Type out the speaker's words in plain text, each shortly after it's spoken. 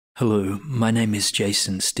Hello, my name is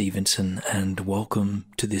Jason Stephenson, and welcome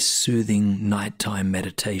to this soothing nighttime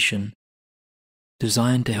meditation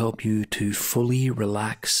designed to help you to fully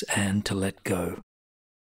relax and to let go.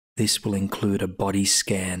 This will include a body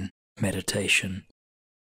scan meditation.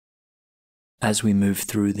 As we move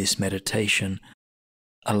through this meditation,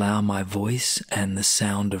 allow my voice and the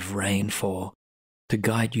sound of rainfall to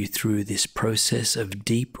guide you through this process of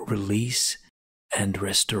deep release and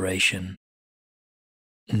restoration.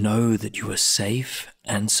 Know that you are safe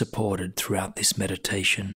and supported throughout this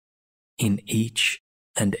meditation in each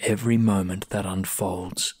and every moment that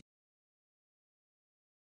unfolds.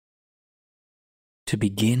 To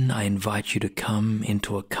begin, I invite you to come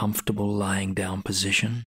into a comfortable lying down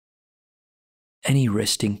position. Any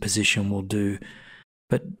resting position will do,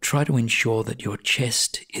 but try to ensure that your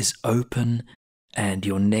chest is open and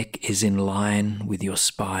your neck is in line with your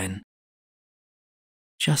spine.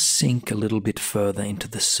 Just sink a little bit further into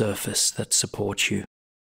the surface that supports you.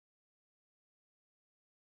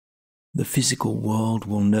 The physical world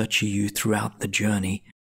will nurture you throughout the journey,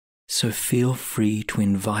 so feel free to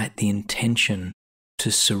invite the intention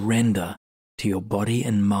to surrender to your body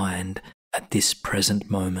and mind at this present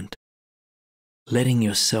moment, letting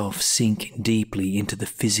yourself sink deeply into the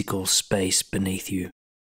physical space beneath you.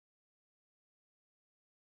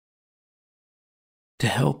 To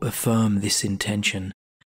help affirm this intention,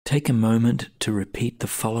 take a moment to repeat the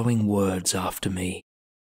following words after me.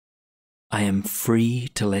 I am free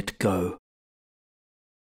to let go.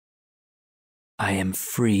 I am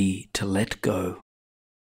free to let go.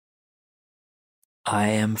 I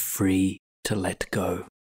am free to let go.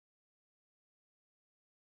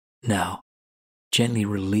 Now, gently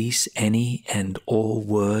release any and all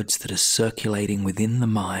words that are circulating within the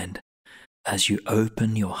mind as you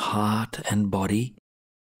open your heart and body,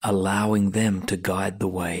 allowing them to guide the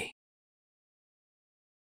way.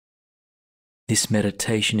 This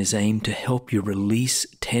meditation is aimed to help you release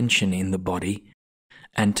tension in the body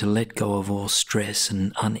and to let go of all stress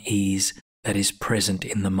and unease that is present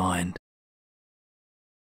in the mind.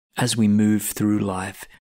 As we move through life,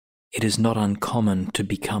 it is not uncommon to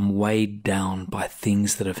become weighed down by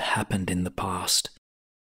things that have happened in the past,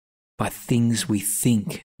 by things we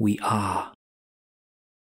think we are,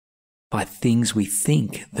 by things we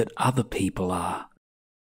think that other people are,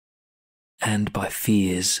 and by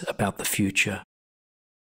fears about the future.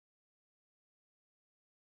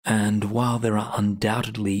 And while there are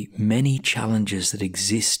undoubtedly many challenges that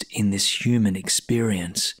exist in this human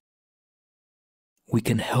experience, we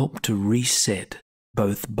can help to reset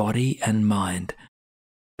both body and mind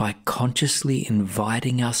by consciously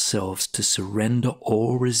inviting ourselves to surrender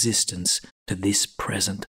all resistance to this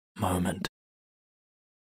present moment.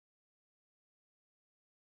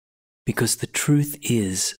 Because the truth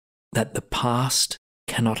is that the past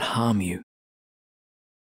cannot harm you,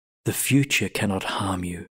 the future cannot harm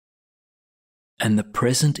you, and the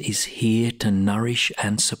present is here to nourish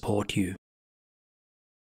and support you.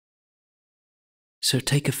 So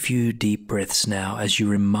take a few deep breaths now as you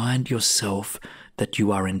remind yourself that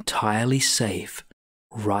you are entirely safe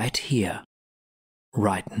right here,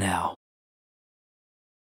 right now.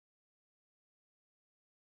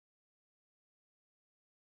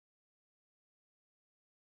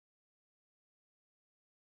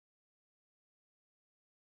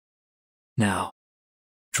 Now,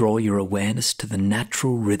 draw your awareness to the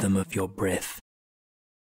natural rhythm of your breath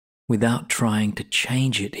without trying to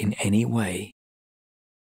change it in any way.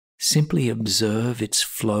 Simply observe its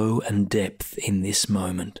flow and depth in this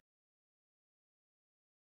moment.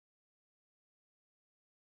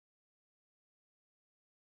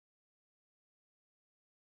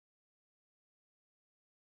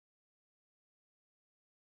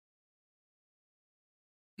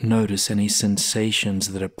 Notice any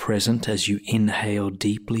sensations that are present as you inhale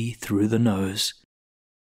deeply through the nose,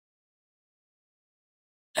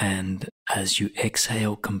 and as you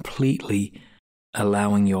exhale completely,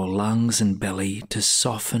 allowing your lungs and belly to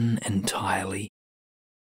soften entirely.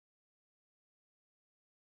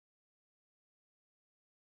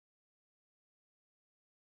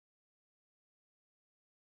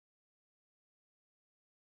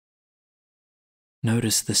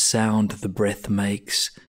 Notice the sound the breath makes,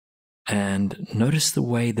 and notice the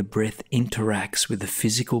way the breath interacts with the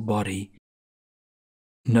physical body,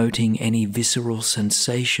 noting any visceral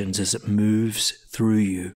sensations as it moves through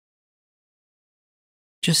you.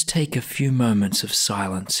 Just take a few moments of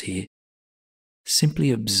silence here,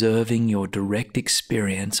 simply observing your direct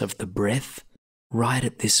experience of the breath right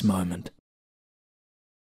at this moment.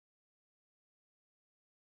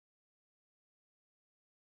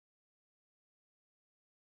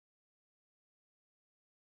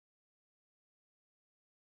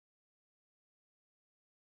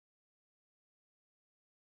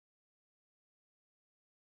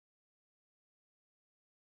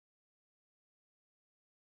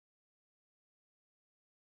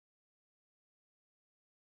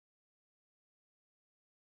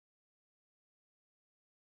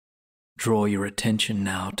 Draw your attention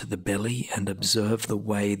now to the belly and observe the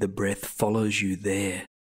way the breath follows you there.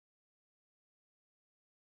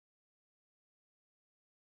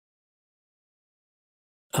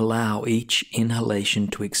 Allow each inhalation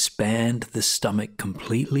to expand the stomach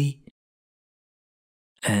completely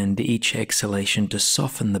and each exhalation to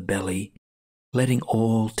soften the belly, letting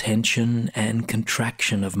all tension and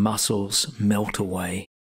contraction of muscles melt away.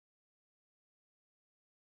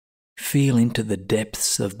 Feel into the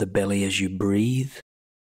depths of the belly as you breathe,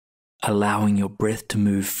 allowing your breath to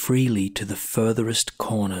move freely to the furthest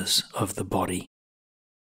corners of the body.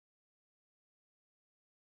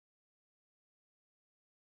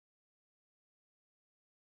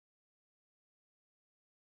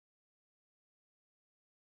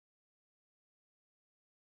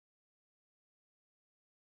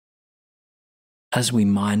 As we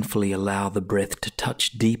mindfully allow the breath to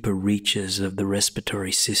touch deeper reaches of the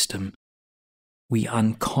respiratory system, we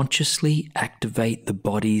unconsciously activate the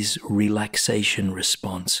body's relaxation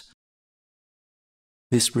response.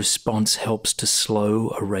 This response helps to slow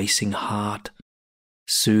a racing heart,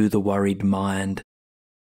 soothe a worried mind,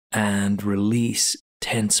 and release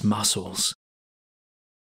tense muscles.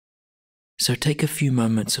 So take a few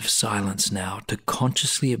moments of silence now to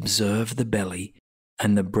consciously observe the belly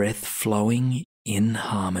and the breath flowing in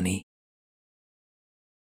harmony.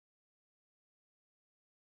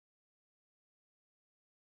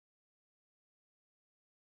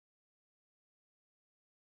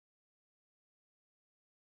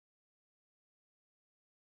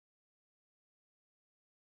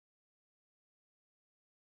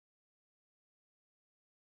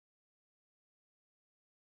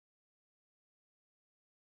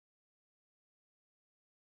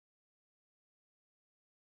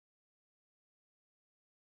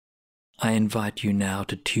 I invite you now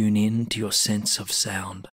to tune in to your sense of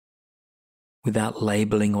sound. Without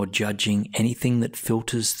labeling or judging anything that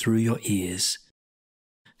filters through your ears,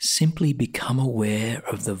 simply become aware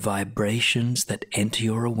of the vibrations that enter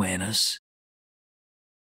your awareness.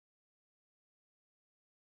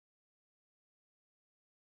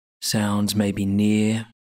 Sounds may be near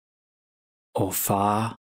or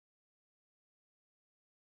far,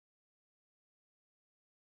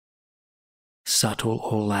 subtle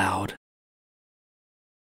or loud.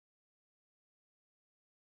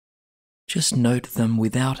 Just note them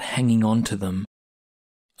without hanging on to them,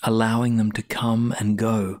 allowing them to come and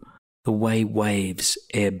go the way waves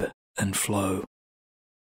ebb and flow.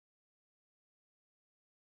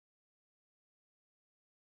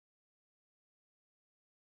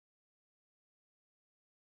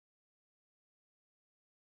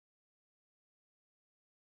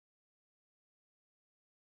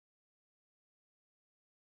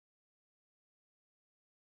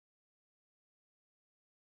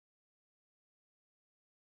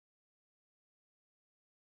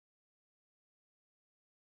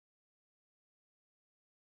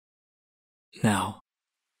 Now,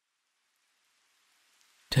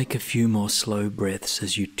 take a few more slow breaths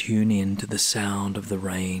as you tune in to the sound of the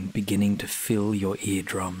rain beginning to fill your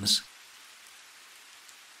eardrums.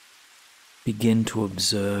 Begin to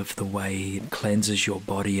observe the way it cleanses your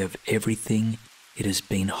body of everything it has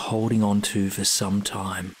been holding on to for some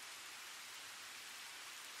time.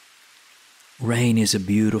 Rain is a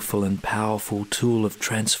beautiful and powerful tool of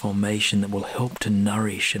transformation that will help to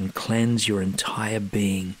nourish and cleanse your entire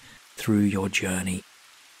being through your journey.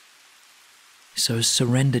 So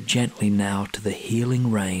surrender gently now to the healing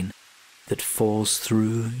rain that falls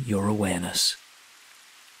through your awareness.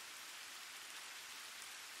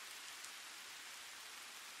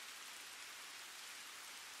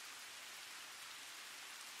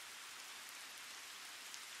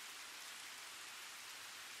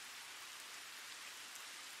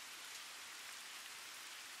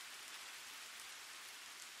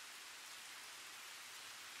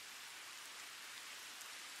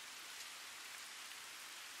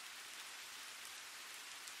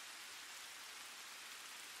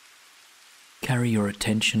 Carry your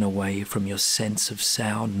attention away from your sense of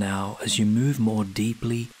sound now as you move more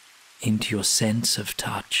deeply into your sense of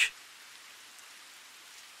touch.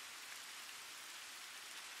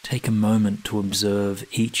 Take a moment to observe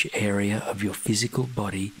each area of your physical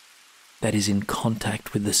body that is in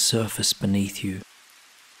contact with the surface beneath you.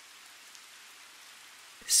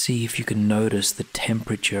 See if you can notice the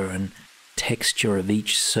temperature and texture of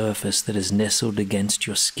each surface that is nestled against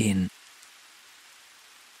your skin.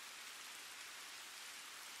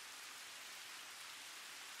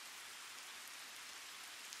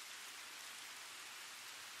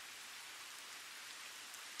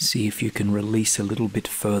 See if you can release a little bit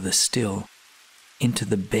further still into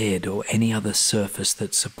the bed or any other surface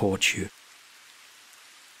that supports you.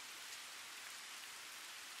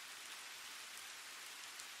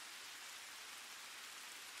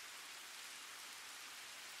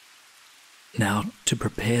 Now, to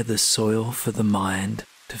prepare the soil for the mind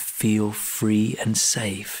to feel free and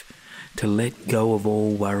safe, to let go of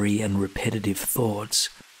all worry and repetitive thoughts,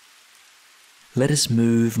 let us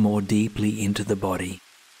move more deeply into the body.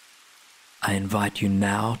 I invite you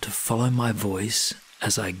now to follow my voice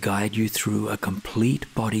as I guide you through a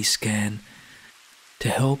complete body scan to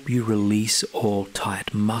help you release all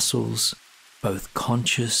tight muscles, both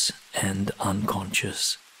conscious and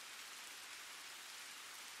unconscious.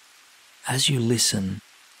 As you listen,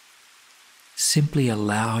 simply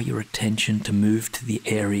allow your attention to move to the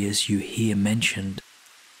areas you hear mentioned,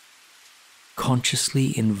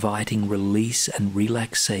 consciously inviting release and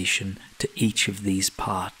relaxation to each of these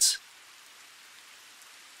parts.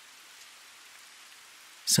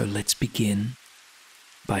 So let's begin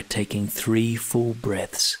by taking 3 full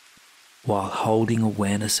breaths while holding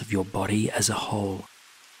awareness of your body as a whole.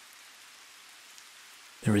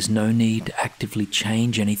 There is no need to actively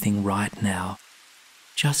change anything right now.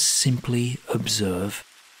 Just simply observe.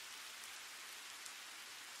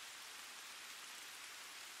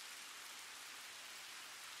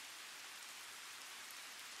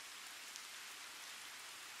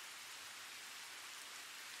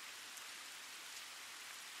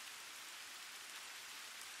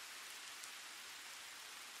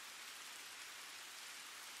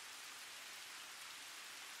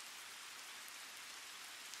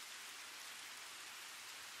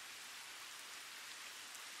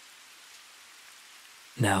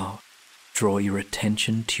 Now, draw your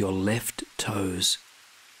attention to your left toes,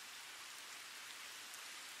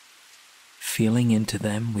 feeling into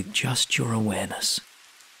them with just your awareness.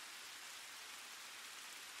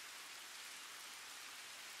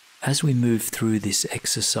 As we move through this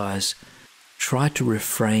exercise, try to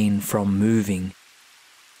refrain from moving.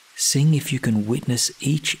 Seeing if you can witness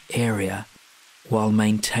each area while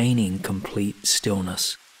maintaining complete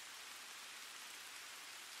stillness.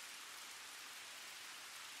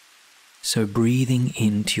 So breathing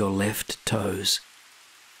into your left toes,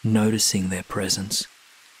 noticing their presence.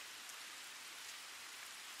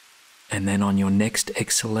 And then on your next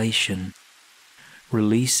exhalation,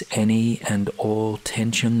 release any and all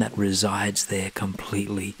tension that resides there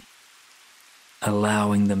completely,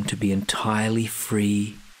 allowing them to be entirely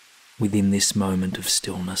free within this moment of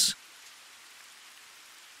stillness.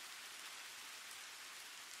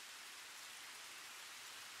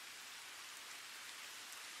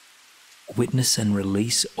 Witness and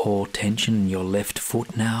release all tension in your left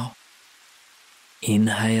foot now,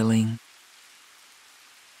 inhaling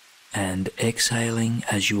and exhaling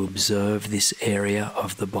as you observe this area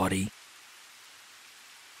of the body.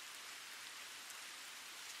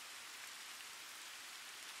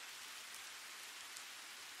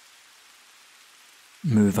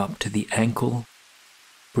 Move up to the ankle,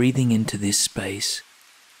 breathing into this space,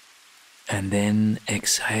 and then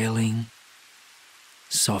exhaling,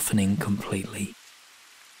 softening completely.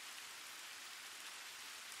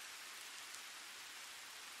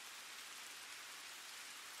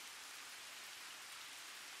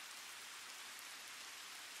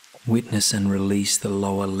 Witness and release the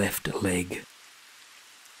lower left leg.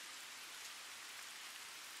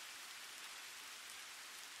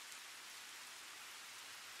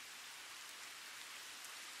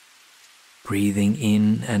 Breathing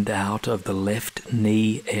in and out of the left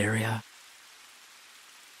knee area.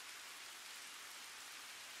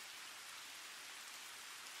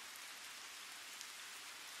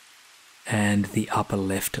 And the upper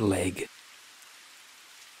left leg.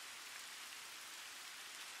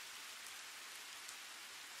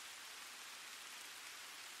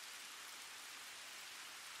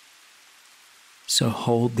 So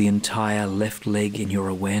hold the entire left leg in your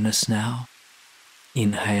awareness now,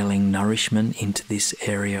 inhaling nourishment into this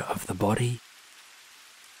area of the body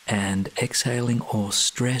and exhaling all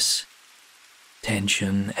stress,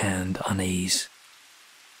 tension and unease.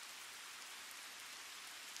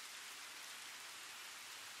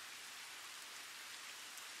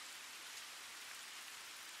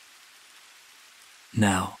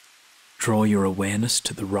 Now, draw your awareness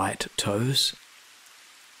to the right toes,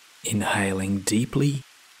 inhaling deeply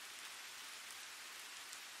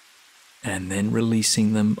and then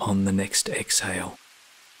releasing them on the next exhale.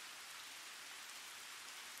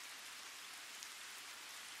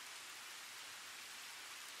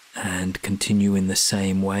 And continue in the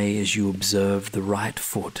same way as you observe the right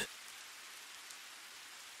foot.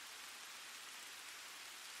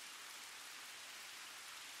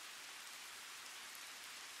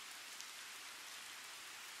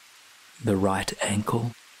 the right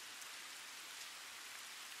ankle,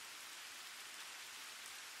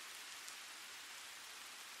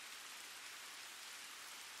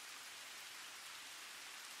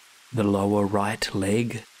 the lower right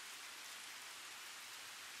leg,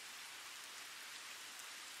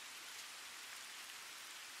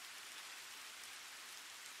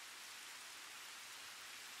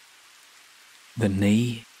 the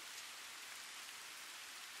knee,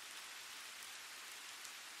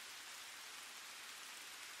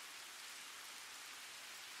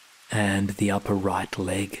 and the upper right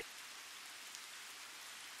leg.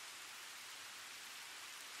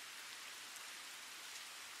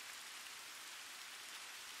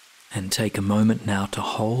 And take a moment now to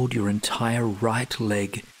hold your entire right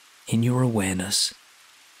leg in your awareness,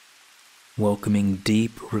 welcoming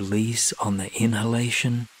deep release on the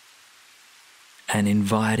inhalation and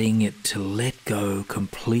inviting it to let go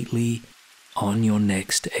completely on your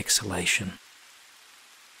next exhalation.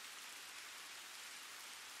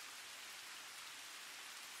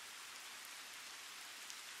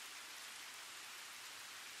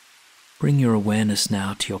 Bring your awareness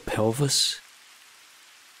now to your pelvis,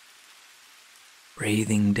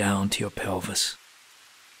 breathing down to your pelvis,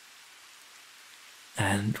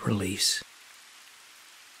 and release,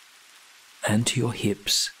 and to your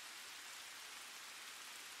hips,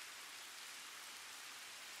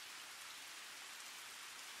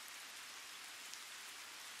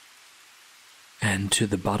 and to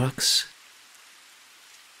the buttocks,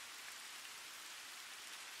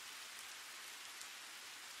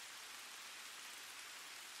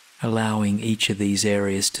 allowing each of these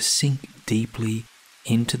areas to sink deeply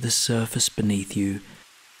into the surface beneath you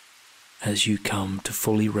as you come to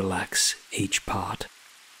fully relax each part.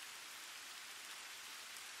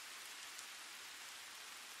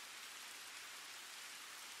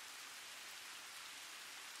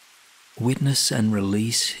 Witness and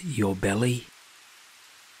release your belly,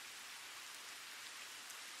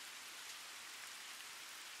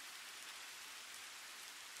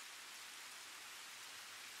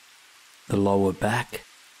 the lower back,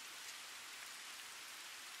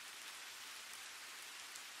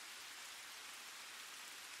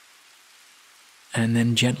 and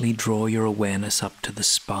then gently draw your awareness up to the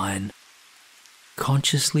spine,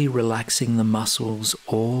 consciously relaxing the muscles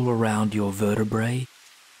all around your vertebrae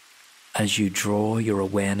as you draw your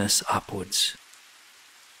awareness upwards.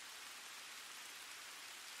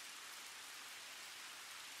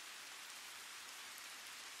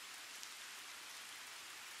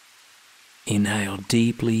 Inhale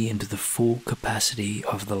deeply into the full capacity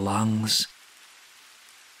of the lungs,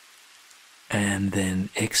 and then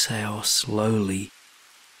exhale slowly,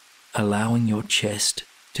 allowing your chest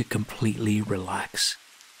to completely relax.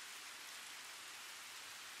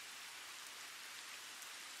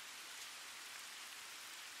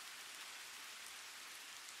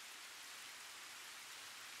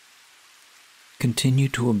 Continue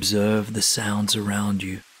to observe the sounds around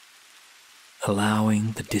you,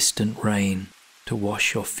 allowing the distant rain to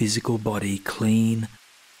wash your physical body clean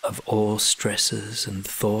of all stresses and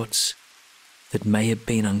thoughts that may have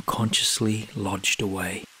been unconsciously lodged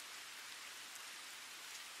away.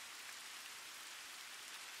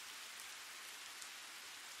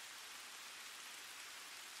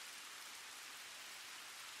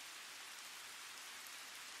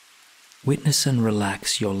 Witness and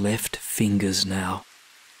relax your left fingers now.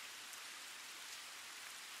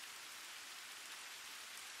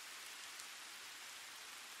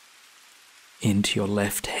 Into your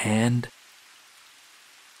left hand,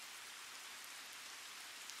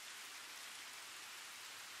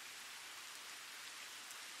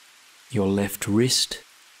 your left wrist,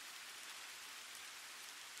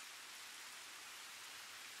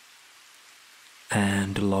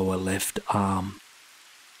 and lower left arm.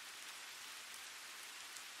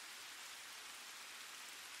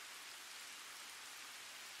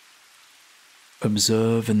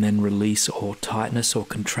 Observe and then release all tightness or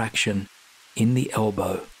contraction in the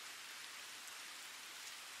elbow.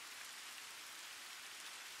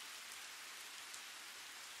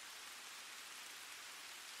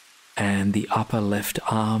 And the upper left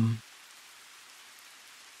arm.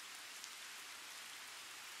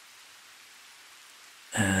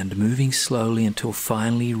 And moving slowly until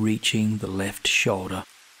finally reaching the left shoulder.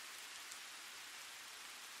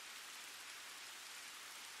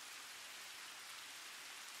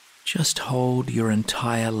 Just hold your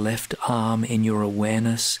entire left arm in your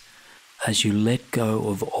awareness as you let go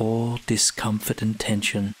of all discomfort and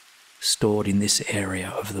tension stored in this area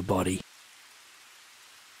of the body.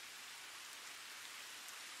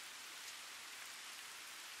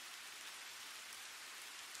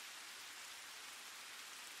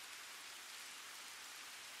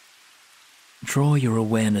 Draw your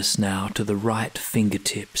awareness now to the right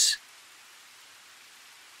fingertips.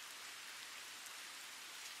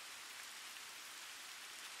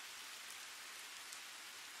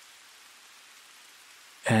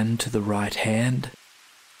 And to the right hand.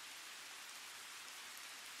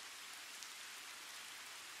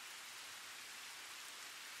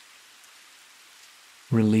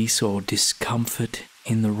 Release all discomfort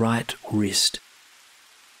in the right wrist.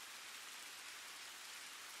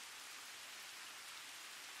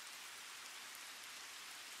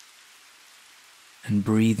 And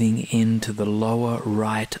breathing into the lower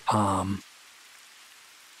right arm.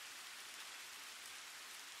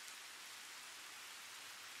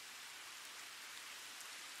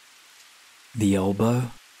 The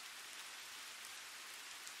elbow.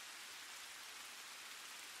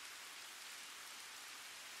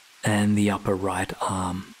 And the upper right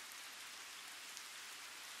arm.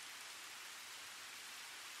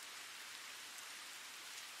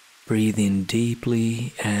 Breathe in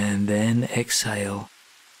deeply and then exhale,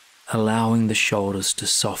 allowing the shoulders to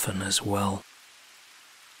soften as well.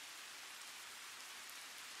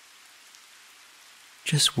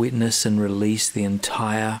 Just witness and release the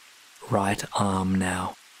entire right arm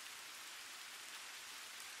now.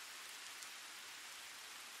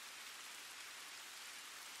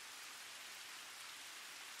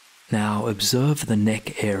 Now observe the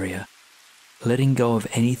neck area, letting go of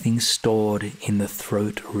anything stored in the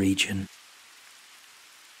throat region.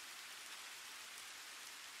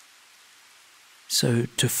 So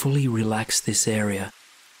to fully relax this area,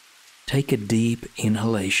 take a deep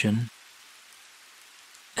inhalation,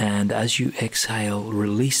 and as you exhale,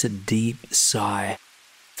 release a deep sigh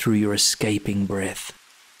through your escaping breath.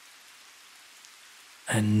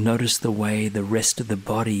 And notice the way the rest of the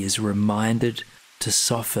body is reminded to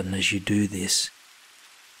soften as you do this.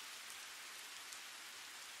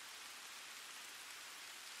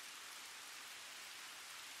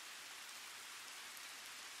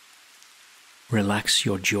 Relax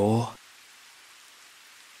your jaw.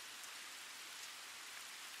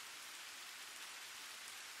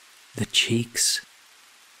 The cheeks.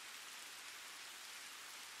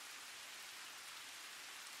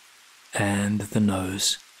 And the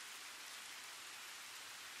nose.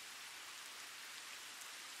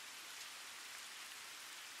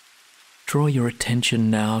 Draw your attention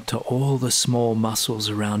now to all the small muscles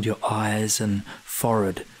around your eyes and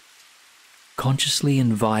forehead, consciously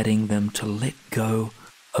inviting them to let go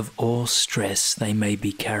of all stress they may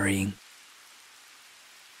be carrying.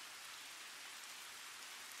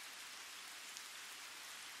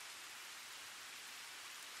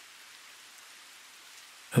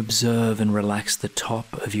 Observe and relax the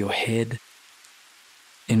top of your head,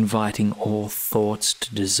 inviting all thoughts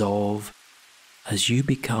to dissolve as you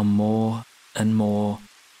become more and more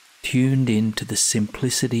tuned into the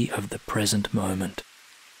simplicity of the present moment.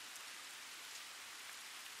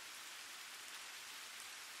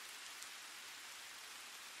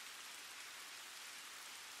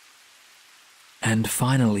 And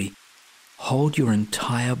finally, hold your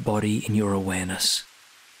entire body in your awareness.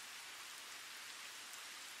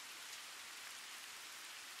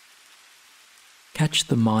 Catch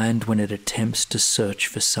the mind when it attempts to search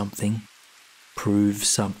for something, prove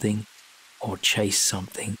something, or chase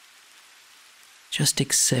something. Just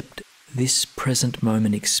accept this present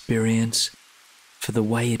moment experience for the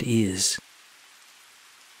way it is,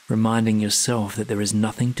 reminding yourself that there is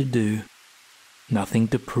nothing to do, nothing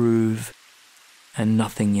to prove, and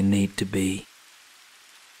nothing you need to be.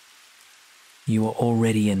 You are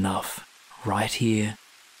already enough, right here,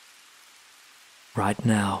 right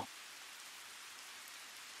now.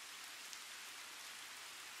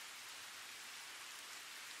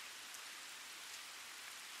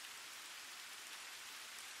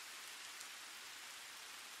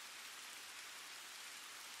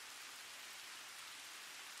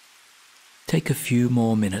 Take a few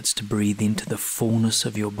more minutes to breathe into the fullness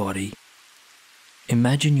of your body.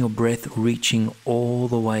 Imagine your breath reaching all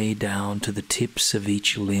the way down to the tips of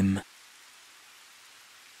each limb.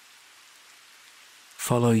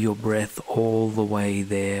 Follow your breath all the way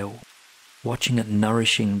there, watching it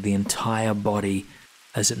nourishing the entire body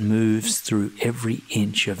as it moves through every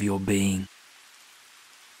inch of your being.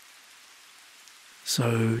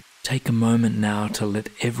 So take a moment now to let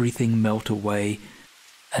everything melt away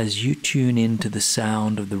as you tune into the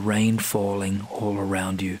sound of the rain falling all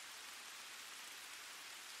around you.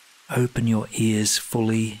 Open your ears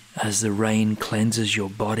fully as the rain cleanses your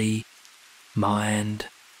body, mind,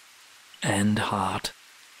 and heart.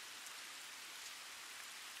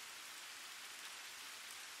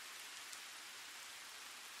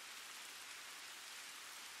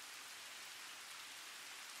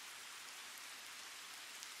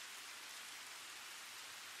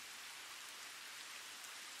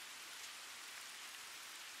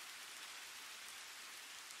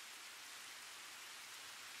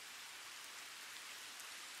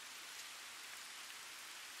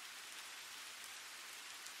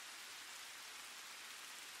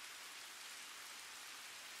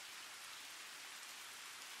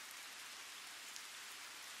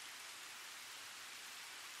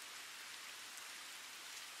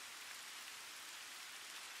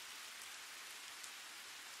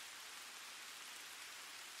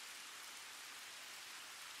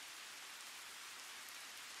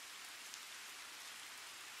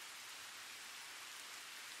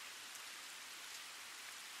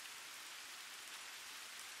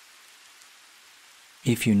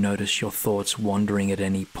 If you notice your thoughts wandering at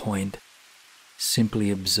any point, simply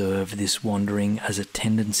observe this wandering as a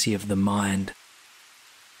tendency of the mind,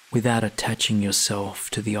 without attaching yourself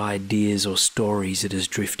to the ideas or stories it is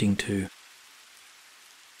drifting to.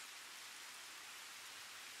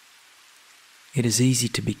 It is easy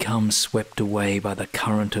to become swept away by the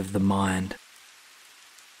current of the mind,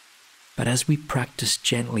 but as we practice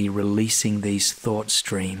gently releasing these thought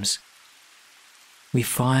streams, we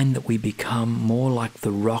find that we become more like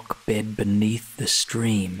the rock bed beneath the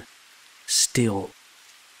stream, still,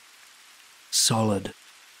 solid,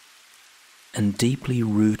 and deeply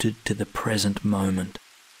rooted to the present moment.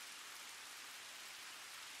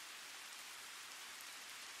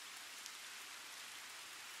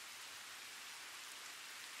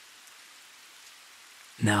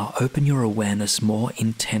 Now open your awareness more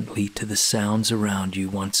intently to the sounds around you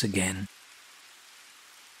once again.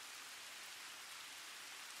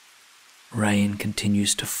 Rain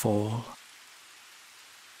continues to fall,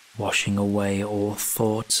 washing away all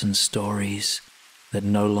thoughts and stories that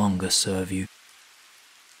no longer serve you.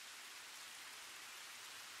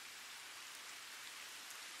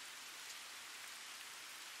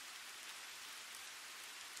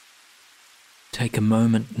 Take a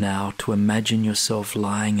moment now to imagine yourself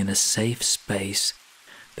lying in a safe space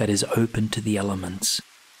that is open to the elements.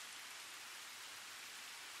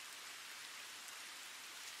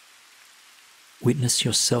 Witness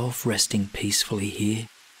yourself resting peacefully here,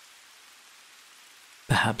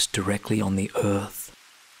 perhaps directly on the earth,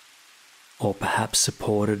 or perhaps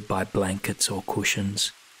supported by blankets or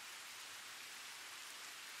cushions.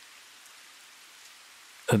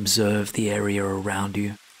 Observe the area around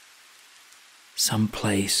you, some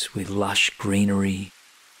place with lush greenery,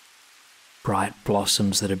 bright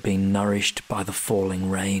blossoms that have been nourished by the falling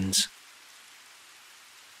rains.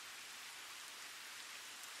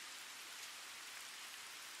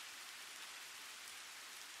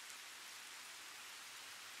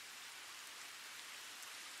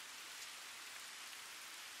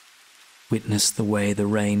 Witness the way the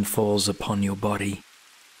rain falls upon your body,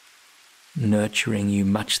 nurturing you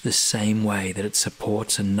much the same way that it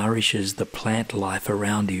supports and nourishes the plant life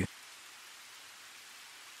around you.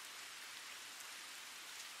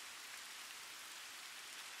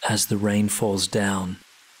 As the rain falls down,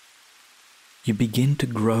 you begin to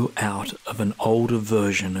grow out of an older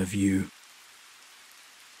version of you,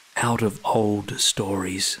 out of old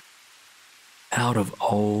stories, out of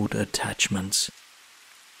old attachments,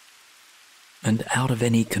 and out of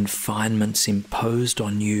any confinements imposed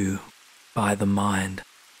on you by the mind.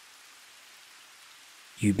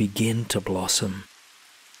 You begin to blossom.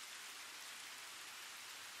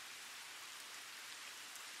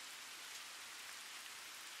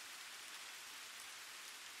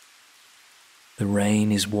 The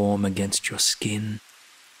rain is warm against your skin,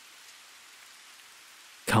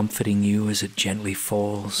 comforting you as it gently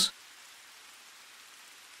falls.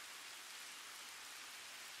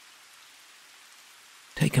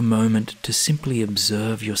 Take a moment to simply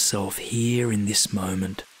observe yourself here in this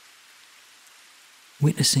moment,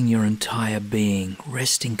 witnessing your entire being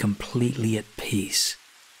resting completely at peace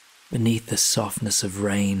beneath the softness of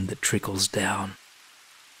rain that trickles down.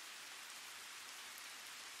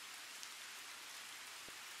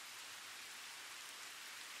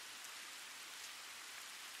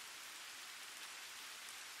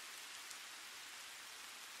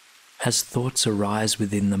 As thoughts arise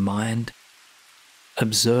within the mind,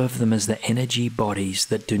 observe them as the energy bodies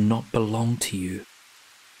that do not belong to you,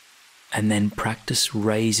 and then practice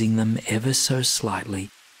raising them ever so slightly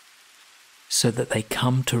so that they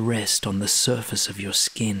come to rest on the surface of your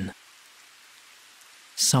skin,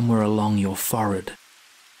 somewhere along your forehead.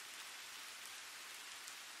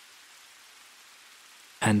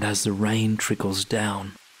 And as the rain trickles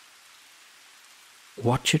down,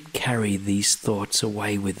 watch it carry these thoughts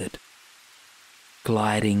away with it,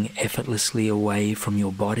 gliding effortlessly away from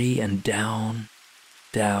your body and down,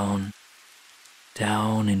 down,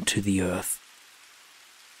 down into the earth.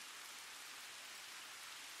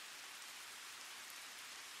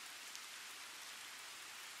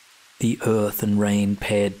 The earth and rain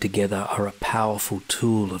paired together are a powerful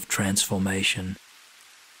tool of transformation.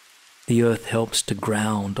 The earth helps to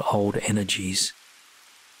ground old energies,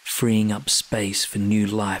 freeing up space for new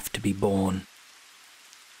life to be born,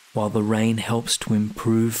 while the rain helps to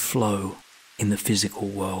improve flow in the physical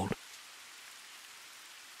world.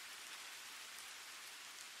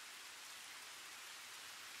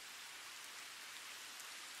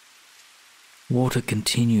 Water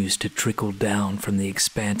continues to trickle down from the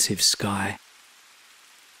expansive sky,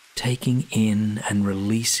 taking in and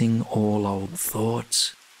releasing all old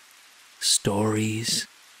thoughts, stories,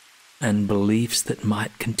 and beliefs that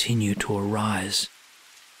might continue to arise.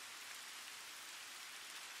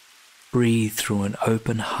 Breathe through an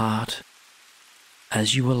open heart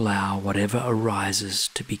as you allow whatever arises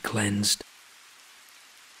to be cleansed.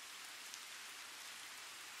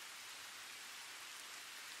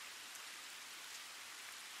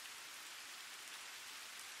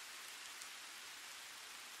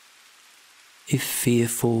 If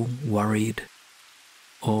fearful, worried,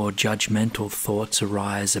 or judgmental thoughts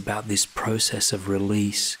arise about this process of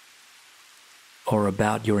release, or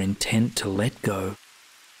about your intent to let go,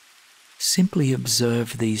 simply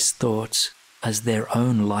observe these thoughts as their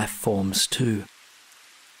own life forms too,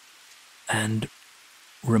 and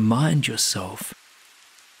remind yourself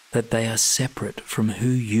that they are separate from who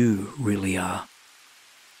you really are.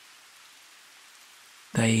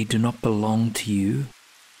 They do not belong to you,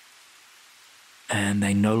 and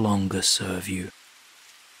they no longer serve you.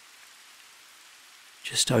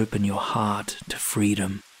 Just open your heart to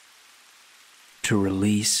freedom, to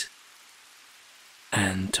release,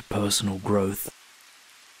 and to personal growth,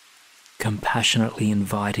 compassionately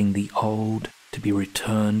inviting the old to be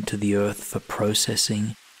returned to the earth for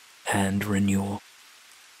processing and renewal.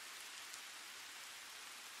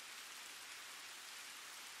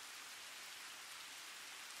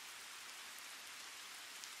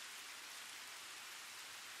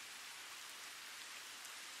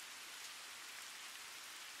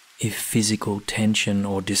 If physical tension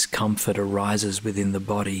or discomfort arises within the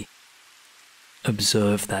body,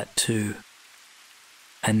 observe that too,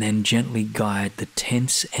 and then gently guide the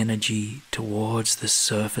tense energy towards the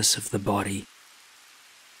surface of the body.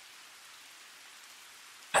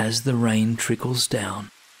 As the rain trickles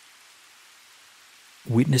down,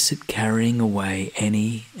 witness it carrying away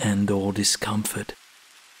any and all discomfort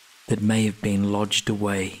that may have been lodged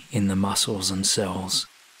away in the muscles and cells.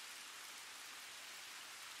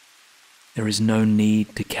 There is no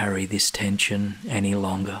need to carry this tension any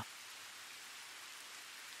longer.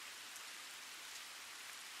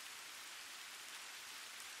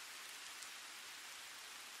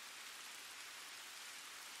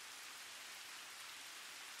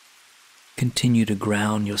 Continue to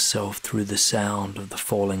ground yourself through the sound of the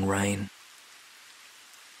falling rain,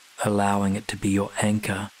 allowing it to be your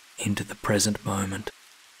anchor into the present moment.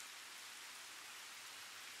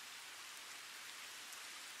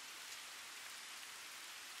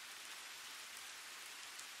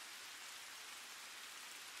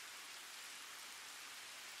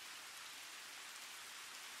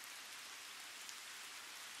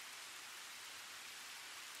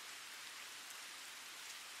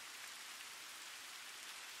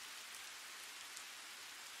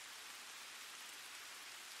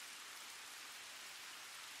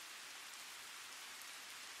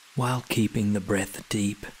 While keeping the breath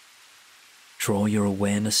deep, draw your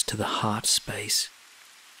awareness to the heart space,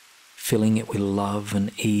 filling it with love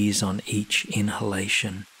and ease on each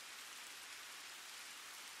inhalation,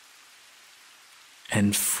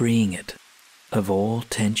 and freeing it of all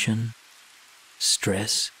tension,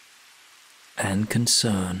 stress, and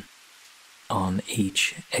concern on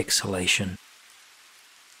each exhalation.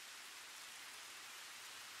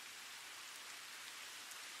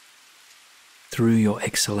 Through your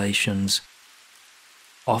exhalations,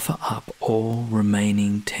 offer up all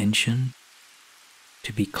remaining tension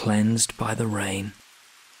to be cleansed by the rain,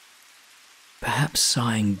 perhaps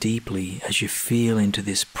sighing deeply as you feel into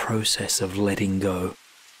this process of letting go.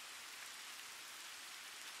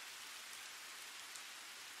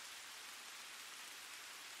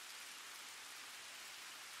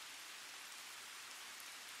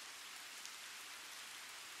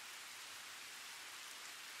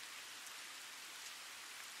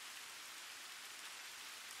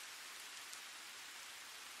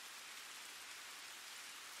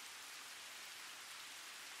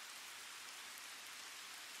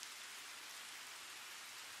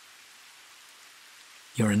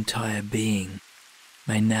 Your entire being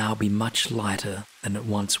may now be much lighter than it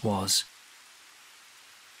once was.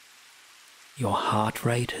 Your heart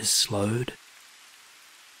rate has slowed,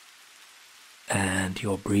 and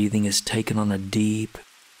your breathing has taken on a deep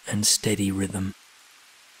and steady rhythm.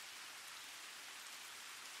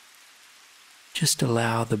 Just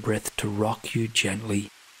allow the breath to rock you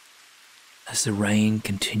gently as the rain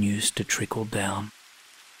continues to trickle down.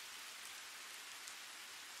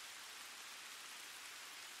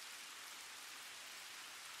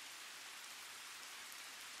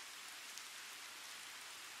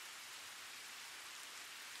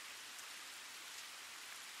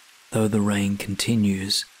 Though the rain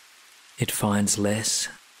continues, it finds less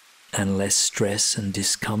and less stress and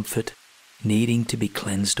discomfort needing to be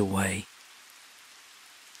cleansed away.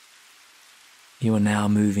 You are now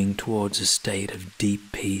moving towards a state of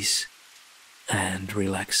deep peace and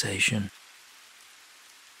relaxation,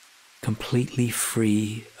 completely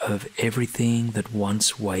free of everything that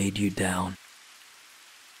once weighed you down.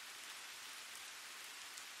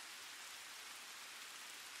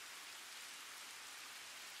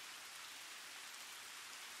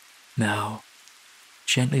 Now,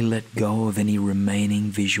 gently let go of any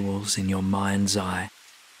remaining visuals in your mind's eye,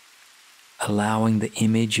 allowing the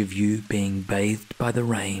image of you being bathed by the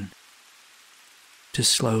rain to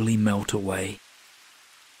slowly melt away.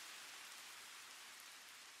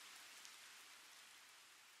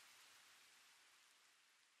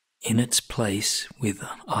 In its place, with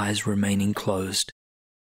eyes remaining closed,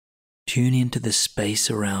 tune into the space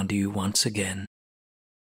around you once again.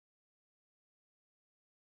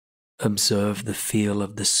 Observe the feel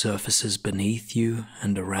of the surfaces beneath you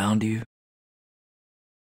and around you.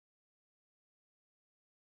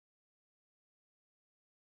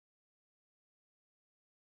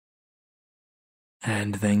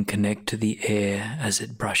 And then connect to the air as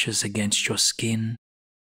it brushes against your skin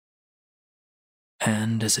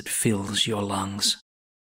and as it fills your lungs.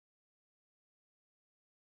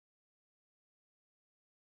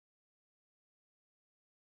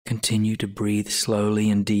 Continue to breathe slowly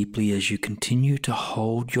and deeply as you continue to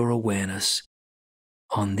hold your awareness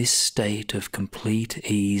on this state of complete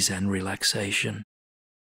ease and relaxation.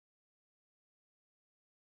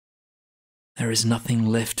 There is nothing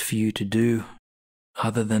left for you to do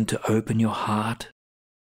other than to open your heart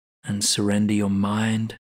and surrender your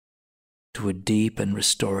mind to a deep and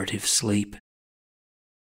restorative sleep.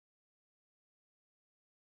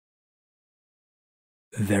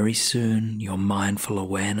 Very soon, your mindful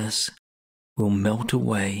awareness will melt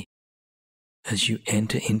away as you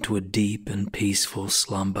enter into a deep and peaceful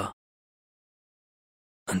slumber.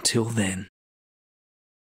 Until then,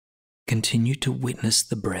 continue to witness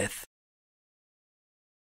the breath,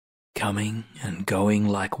 coming and going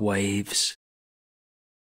like waves,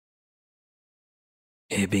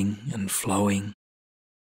 ebbing and flowing,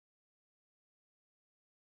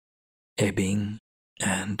 ebbing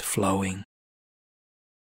and flowing.